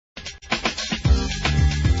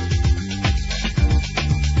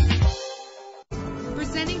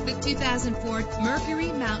2004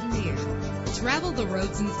 Mercury Mountaineer. Travel the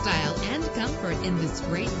roads in style and comfort in this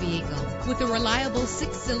great vehicle with a reliable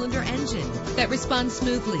 6-cylinder engine that responds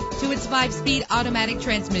smoothly to its 5-speed automatic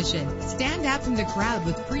transmission. Stand out from the crowd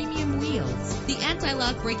with premium wheels. The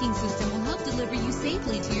anti-lock braking system will help deliver you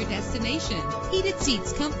safely to your destination. Heated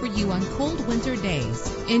seats comfort you on cold winter days.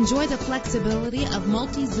 Enjoy the flexibility of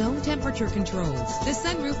multi-zone temperature controls. The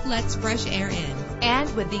sunroof lets fresh air in.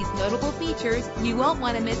 And with these notable features, you won't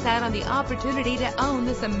want to miss out on the opportunity to own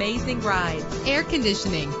this amazing ride. Air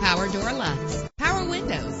conditioning, power door locks, power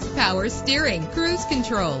windows, power steering, cruise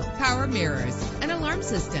control, power mirrors, an alarm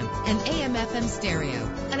system, an AM/FM stereo,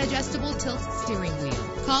 an adjustable tilt steering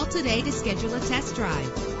wheel. Call today to schedule a test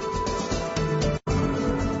drive.